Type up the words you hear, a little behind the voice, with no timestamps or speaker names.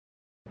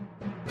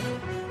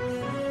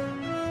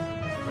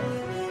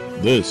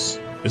This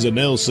is a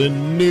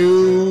Nailsin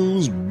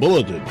News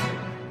Bulletin.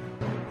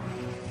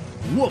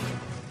 Wolf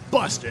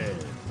busted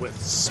with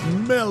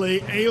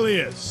Smelly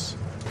Alias.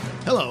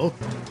 Hello,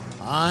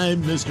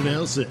 I'm Mr.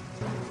 Nailsin.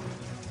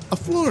 A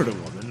Florida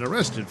woman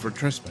arrested for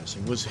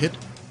trespassing was hit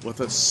with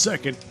a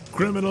second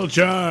criminal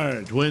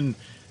charge when,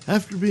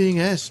 after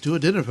being asked to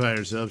identify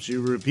herself, she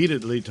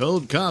repeatedly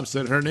told cops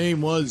that her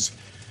name was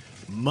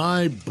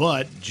My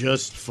Butt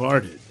Just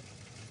Farted.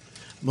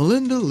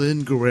 Melinda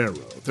Lynn Guerrero,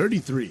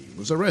 33,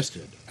 was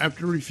arrested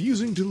after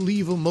refusing to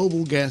leave a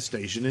mobile gas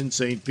station in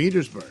St.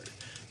 Petersburg.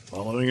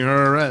 Following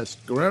her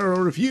arrest, Guerrero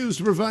refused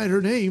to provide her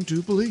name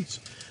to police,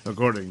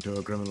 according to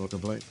a criminal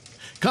complaint.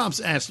 Cops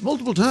asked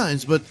multiple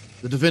times, but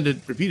the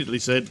defendant repeatedly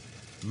said,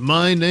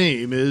 "My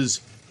name is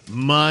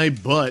My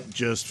Butt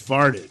Just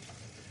Farted."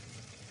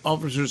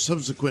 Officers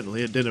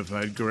subsequently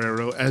identified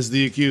Guerrero as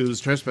the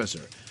accused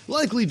trespasser,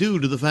 likely due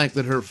to the fact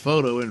that her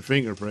photo and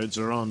fingerprints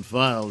are on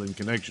file in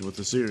connection with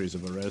a series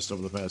of arrests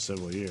over the past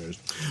several years.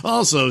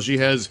 Also, she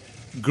has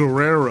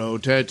Guerrero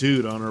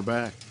tattooed on her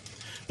back.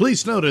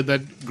 Police noted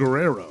that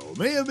Guerrero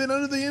may have been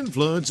under the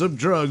influence of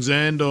drugs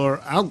and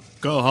or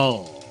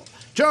alcohol.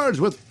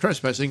 Charged with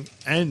trespassing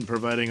and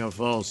providing a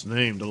false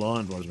name to law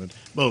enforcement,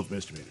 both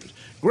misdemeanors,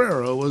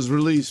 Guerrero was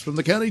released from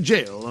the county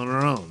jail on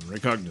her own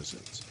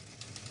recognizance.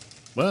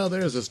 Well,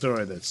 there's a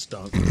story that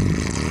stunk.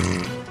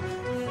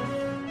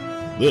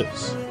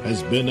 This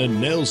has been a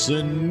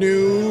Nailsin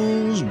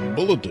News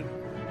Bulletin.